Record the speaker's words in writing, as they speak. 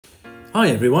Hi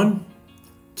everyone,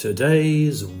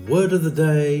 today's word of the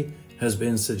day has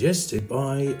been suggested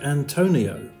by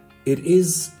Antonio. It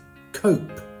is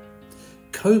cope.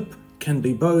 Cope can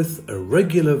be both a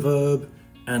regular verb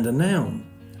and a noun.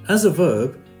 As a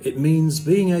verb, it means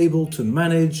being able to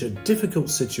manage a difficult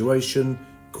situation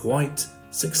quite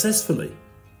successfully.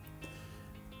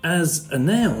 As a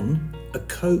noun, a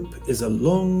cope is a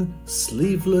long,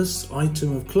 sleeveless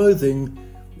item of clothing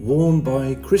worn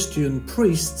by Christian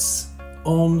priests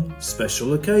on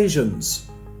special occasions.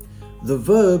 The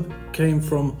verb came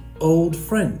from Old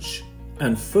French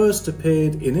and first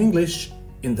appeared in English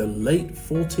in the late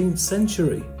 14th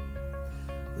century.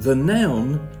 The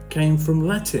noun came from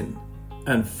Latin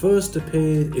and first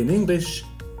appeared in English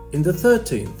in the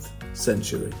 13th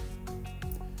century.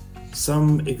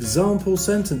 Some example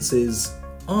sentences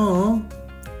are: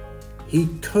 he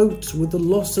coped with the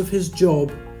loss of his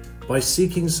job by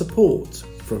seeking support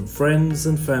from friends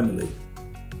and family.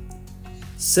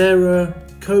 Sarah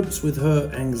copes with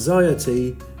her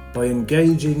anxiety by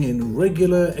engaging in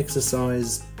regular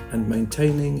exercise and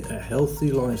maintaining a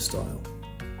healthy lifestyle.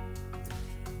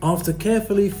 After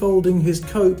carefully folding his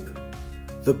cope,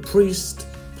 the priest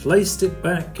placed it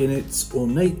back in its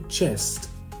ornate chest,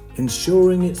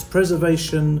 ensuring its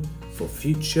preservation for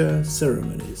future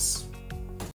ceremonies.